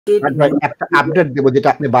ভাই একটা আপডেট দেব যেটা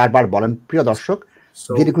আপনি বারবার বলেন প্রিয় দর্শক।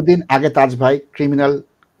 দীর্ঘদিন আগে তাজ ভাই ক্রিমিনাল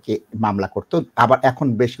মামলা করতো, আবার এখন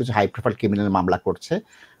বেশ কিছু হাই প্রোফাইল ক্রিমিনাল মামলা করছে।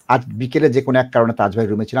 আজ বিকেলে যে কোনো এক কারণে তাজ ভাই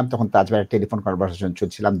রুমে ছিলাম, তখন তাজ ভাইয়ের টেলিফোন কনভারসেশন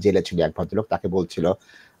চলছিলাম। জেলে ছিল এক ভদ্রলোক, তাকে বলছিল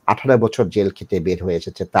 18 বছর জেল খেটে বের হয়ে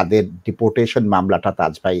এসেছে, তাদের ডিপোর্টেশন মামলাটা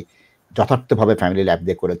তাজ ভাই যথার্থভাবে ফ্যামিলি লাইফ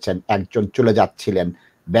দিয়ে করেছেন। একজন চলে যাচ্ছিলেন,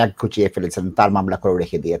 ব্যাগ গুছিয়ে ফেলেছেন, তার মামলা করে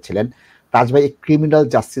রেখে দিয়েছিলেন। তাজ ভাই এই ক্রিমিনাল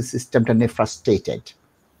জাস্টিস সিস্টেমটা নিয়ে ফ্রাস্ট্রেটেড,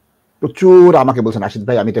 প্রচুর আমাকে বলছেন আশিদ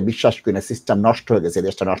ভাই আমি এটা বিশ্বাস করি না, সিস্টেম নষ্ট হয়ে গেছে,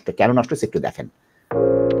 দেশটা নষ্ট। কেন নষ্ট হয়েছে একটু দেখেন,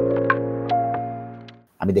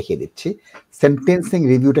 আমি দেখিয়ে দিচ্ছি। সেন্টেন্সিং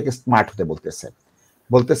রিভিউটাকে স্মার্ট হতে বলতেছে,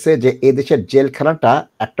 বলতেছে যে এই দেশের জেলখানাটা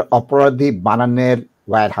একটা অপরাধী বানানোর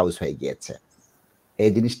ওয়্যার হাউস হয়ে গিয়েছে।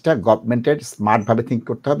 এই জিনিসটা গভর্নমেন্টের স্মার্ট ভাবে থিঙ্ক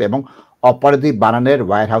করতে হবে, এবং অপরাধী বানানোর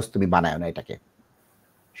ওয়্যার হাউস তুমি বানায় না এটাকে।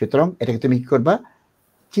 সুতরাং এটাকে তুমি কি করবা,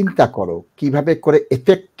 চিন্তা করো কিভাবে করে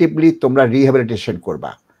এফেক্টিভলি তোমরা রিহ্যাবিলিটেশন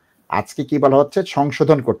করবা। আজকে কি বলা হচ্ছে,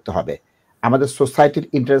 সংশোধন করতে হবে। আমাদের সোসাইটির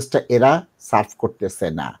ইন্টারেস্টটা এরা সার্ভ করতেছে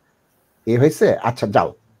না। এ হয়েছে, আচ্ছা যাও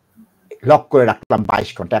লক করে রাখলাম 22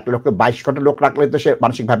 ঘন্টা, এক লোককে 22 ঘন্টা লোক রাখলে তো সে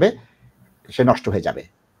মানসিকভাবে সে নষ্ট হয়ে যাবে।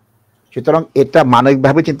 সুতরাং এটা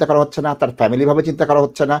মানবিকভাবে চিন্তা করা হচ্ছে না, তার ফ্যামিলি ভাবে চিন্তা করা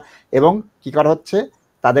হচ্ছে না, এবং কি করা হচ্ছে,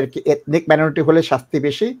 তাদেরকে এথনিক মাইনরিটি হলে শাস্তি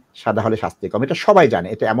বেশি, সাদা হলে শাস্তি কম। এটা সবাই জানে,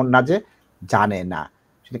 এটা এমন না যে জানে না।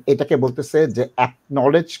 এটাকে বলতেছে যে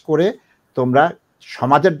অ্যাকনলেজ করে তোমরা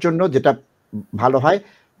সমাজের জন্য যেটা ভালো হয়,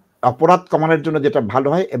 অপরাধ কমানোর জন্য যেটা ভালো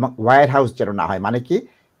হয়, এবং ওয়্যার হাউস যেন না হয়। মানে কি,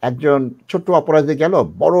 একজন ছোট অপরাধী গেল,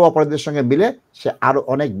 বড় অপরাধীদের সঙ্গে মিলে সে আরো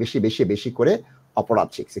অনেক বেশি বেশি বেশি করে অপরাধ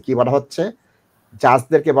শিখছে। কি বলা হচ্ছে,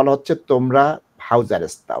 জাজদেরকে বলা হচ্ছে তোমরা হাউস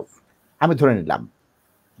অ্যারেস্ট দাও। আমি ধরে নিলাম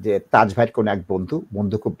যে তাজ ভাইয়ের কোনো এক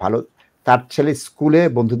বন্ধু খুব ভালো, তার ছেলে স্কুলে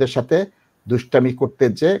বন্ধুদের সাথে দুষ্টামি করতে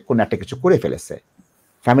যে কোনো একটা কিছু করে ফেলেছে,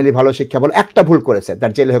 ফ্যামিলি ভালো শিক্ষা বলে একটা ভুল করেছে,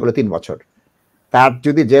 তার জেল হয়ে গেল 3 বছর। তার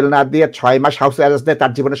যদি জেল না দিয়ে 6 মাস হাউস অ্যারেস্ট দেয়,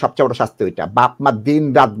 তার জীবনে সবচেয়ে বড় শাস্তি ওইটা। বাপ মা দিন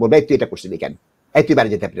রাত বলবে তুই এটা করছিলি কেন, এই তুই বাড়ি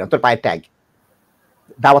যেতে পারবি না, তোর পায়ের ট্যাগ।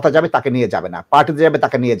 দাওয়াতে যাবে তাকে নিয়ে যাবে না, পার্টিতে যাবে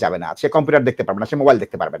তাকে নিয়ে যাবে না, সে কম্পিউটার দেখতে পারবে না, সে মোবাইল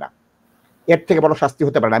দেখতে পারবে না। এর থেকে বড় শাস্তি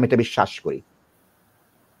হতে পারে না, আমি এটা বিশ্বাস করি।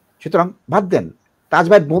 সুতরাং বাদ দেন, তাজ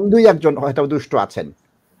ভাইয়ের বন্ধুই একজন হয়তো দুষ্ট আছেন,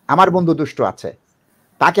 আমার বন্ধু দুষ্ট আছে,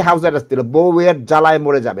 তাকে হাউস অ্যারেস্ট দিল, বউয়ের জ্বালায়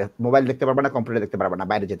মরে যাবে, মোবাইল দেখতে পারবে না, কম্পিউটার দেখতে পারবে না,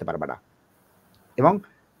 বাইরে যেতে পারবে না, এবং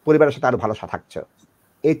পরিবারের সাথে আরো ভালো থাকছে।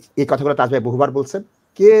 এই কথাগুলো তাজ ভাই বহুবার বলছেন,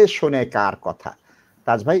 কে শোনে কার কথা।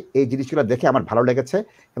 তাজ ভাই এই জিনিসগুলো দেখে আমার ভালো লেগেছে,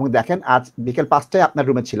 এবং দেখেন আজ বিকেল 5টায় আপনার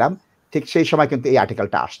রুমে ছিলাম, ঠিক সেই সময় কিন্তু এই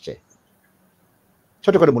আর্টিকেলটা আসছে।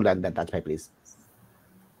 ছোট করে মূল্যায়ন দেন তাজ ভাই প্লিজ।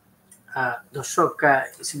 দর্শক,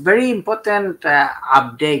 ইটস ভেরি ইম্পর্টেন্ট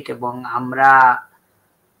আপডেট, এবং আমরা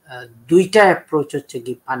দুইটা অ্যাপ্রোচ হচ্ছে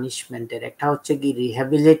কি পানিশমেন্টের, একটা হচ্ছে কি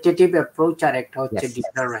রিহ্যাবিলিটেটিভ অ্যাপ্রোচ, আর একটা হচ্ছে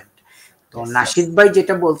ডিটারেন্ট। তো নাশিদ ভাই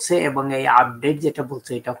যেটা বলছে এবং এই আপডেট যেটা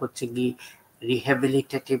বলছে, এটা হচ্ছে কি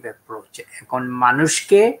রিহ্যাবিলিটেটিভ অ্যাপ্রোচ। এখন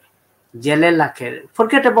মানুষকে জেলে রাখে,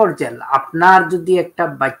 ফরগেট অ্যাবাউট জেল। আপনার যদি একটা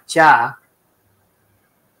বাচ্চা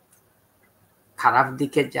খারাপ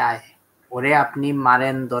দিকে যায়, ওরে আপনি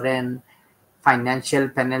মারেন, ধরেন, ফাইন্যান্সিয়াল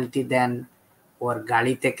পেনাল্টি দেন, ওর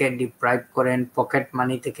গাড়ি থেকে ডিপ্রাইভ করেন, পকেট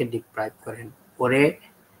মানি থেকে ডিপ্রাইভ করেন, ওরে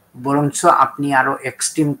বরঞ্চ আপনি আরো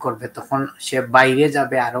এক্সট্রিম করবে, তখন সে বাইরে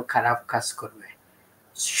যাবে, আরো খারাপ কাজ করবে।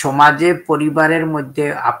 সমাজে পরিবারের মধ্যে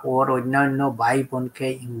ওর অন্যান্য ভাই বোনকে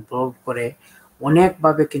ইনভলভ করে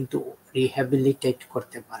অনেকভাবে কিন্তু রিহ্যাবিলিটেট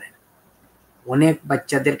করতে পারেন, অনেক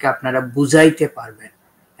বাচ্চাদেরকে আপনারা বুঝাইতে পারবেন।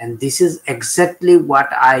 And this is exactly what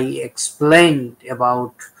I explained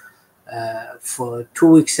about for 2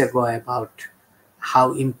 weeks ago about how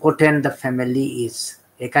important the family is.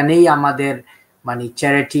 এখানেই আমাদের মানে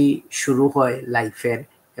চ্যারিটি শুরু হয় লাইফের,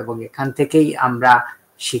 এবং এখান থেকেই আমরা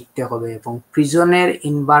শিখতে হবে। এবং প্রিজনের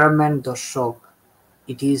এনভায়রনমেন্ট, দর্শক,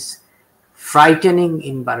 ইট ইজ ফ্রাইটেনিং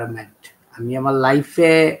এনভায়রনমেন্ট। আমি আমার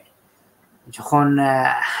লাইফে যখন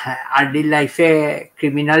আরডি লাইফে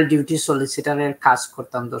ক্রিমিনাল ডিউটি সলিসিটারের কাজ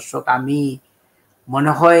করতাম, দর্শক, আমি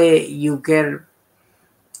মনে হয় ইউকের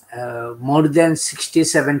মোর দেন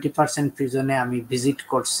 60-70% প্রিজনে আমি ভিজিট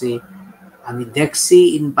করছি, আমি দেখছি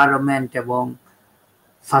এনভায়রনমেন্ট, এবং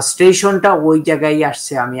ফ্রাস্ট্রেশনটা ওই জায়গায়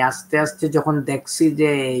আসছে। আমি আস্তে আস্তে যখন দেখছি যে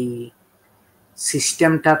এই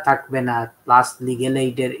সিস্টেমটা থাকবে না, প্লাস লিগ্যাল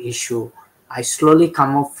এইডের issue, I slowly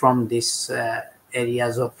come up from this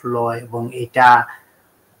areas of law, এবং এটা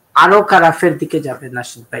আরো খারাপের দিকে যাবে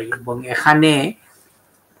নাশিদ ভাই। এবং এখানে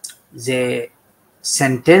যে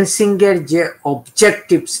সেন্টেন্সিং এর যে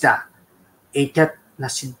অবজেক্টিভসটা, এইটা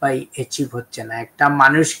নাশিদ ভাই অ্যাচিভ হচ্ছে না। একটা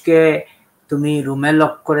মানুষকে তুমি রুমে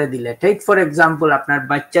লক করে দিলে, টেক ফর এক্সাম্পল আপনার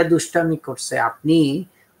বাচ্চা দুষ্টামি করছে, আপনি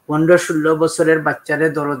 15-16 বছরের বাচ্চারে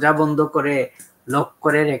দরজা বন্ধ করে লক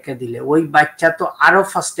করে রেখে দিলে ওই বাচ্চা তো আরো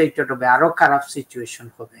ফার্স্ট্রেটেড হবে, আরো খারাপ সিচুয়েশন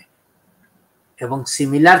হবে। এবং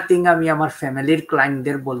সিমিলার থিং আমি আমার ফ্যামিলির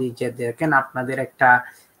ক্লায়েন্টদের বলি যে দেখেন আপনাদের একটা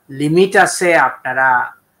লিমিট আছে, আপনারা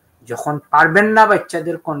যখন পারবেন না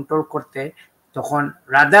বাচ্চাদের কন্ট্রোল করতে, তখন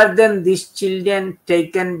rather than this children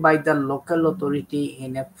taken by the local authority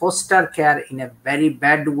in a foster care in a very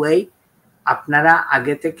bad way, আপনারা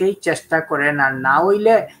আগে থেকেই চেষ্টা করেন, আর না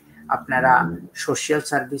হইলে আপনারা সোশ্যাল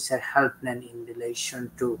সার্ভিসের হেল্প নেন in relation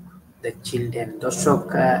to the children. দর্শক,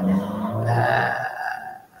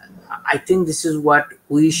 I think this is what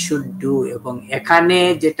we should do। এবং এখানে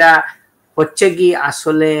যেটা হচ্ছে কি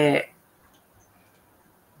আসলে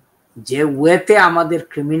যে ওয়েতে আমাদের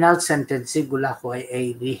ক্রিমিনাল সেন্টেন্সিং গুলা হয়, এই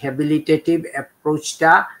রিহ্যাবিলিটেটিভ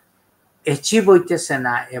অ্যাপ্রোচটা অ্যাচিভ হইতেছে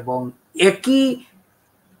না। এবং একই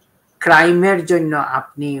ক্রাইমের জন্য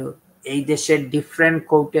আপনি এই দেশের ডিফারেন্ট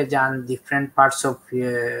কোর্টে যান, different parts of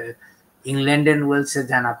England and ওয়েলসে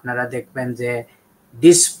যান, আপনারা দেখবেন যে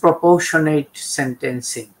ডিসপ্রপোর্শনেট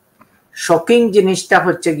সেন্টেন্সিং। শকিং জিনিসটা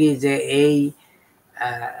হচ্ছে কি যে এই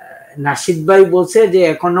নাশিদ ভাই বলছে যে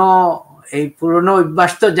এখনো এই পুরনো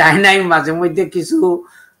অভ্যাস তো যায় নাই, মাঝে মধ্যে কিছু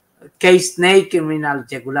কেস নেই ক্রিমিনাল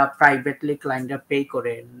যেগুলা প্রাইভেটলি ক্লায়েন্টরা পে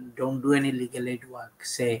করে, don't do any legal aid work.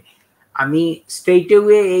 সে আমি স্ট্রেট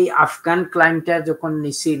ওয়ে এই আফগান ক্লায়েন্টটা যখন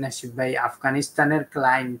নিছি নাশিদ ভাই, আফগানিস্তানের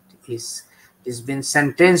client is bin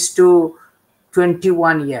sentence to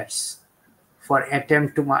 21 years for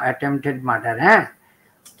attempted murder. হ্যাঁ,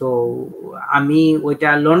 তো আমি ওইটা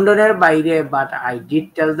লন্ডনের বাইরে, but I did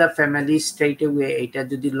tell the family straight way এটা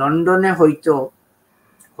যদি লন্ডনে হইতো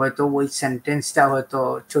হয়তো ওই সেন্টেন্সটা হয়তো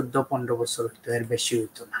 14-15 বছর হইতো, এর বেশি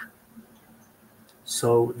হইতো না। So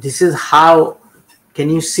this is how can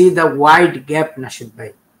you C the wide gap nasheed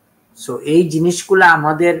ভাই। সো এই জিনিসগুলো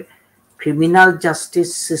আমাদের ক্রিমিনাল জাস্টিস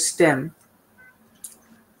সিস্টেম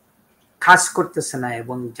কাজ করতেছে না।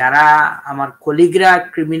 এবং যারা আমার কলিগরা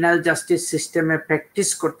ক্রিমিনাল জাস্টিস সিস্টেমে প্র্যাকটিস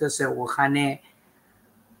করতেছে ওখানে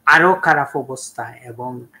আরো খারাপ অবস্থা।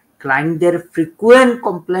 এবং ক্লায়েন্টদের ফ্রিকুয়েন্ট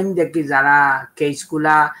কমপ্লেইন দেখি, যারা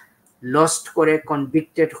কেসগুলা লস্ট করে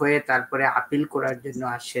কনভিক্টেড হয়ে তারপরে আপিল করার জন্য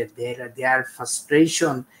আসে, দেয়ার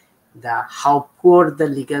frustration the how poor the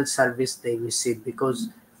legal service they receive, because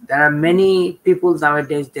there are many people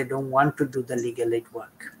nowadays they don't want to do the legal aid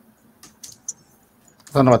work.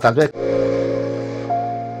 ধন্যবাদ তাজুল।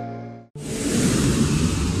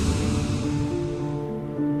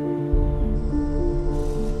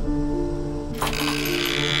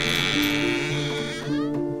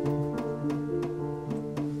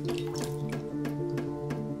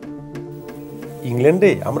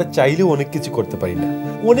 ইংল্যান্ডে আমরা চাইলেও অনেক কিছু করতে পারি না,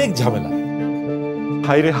 অনেক ঝামেলা।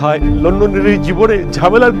 হায় রে হায়, লন্ডনের এই জীবনে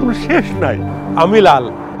ঝামেলার কোনো শেষ নাই। আমি লাল,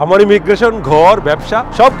 আমার ইমিগ্রেশন, ঘর, ব্যবসা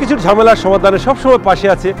সবকিছুর ঝামেলার সমাধানে সবসময় পাশে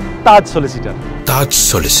আছে তাজ solicitor. Taj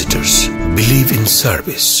solicitors, believe in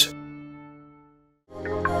service.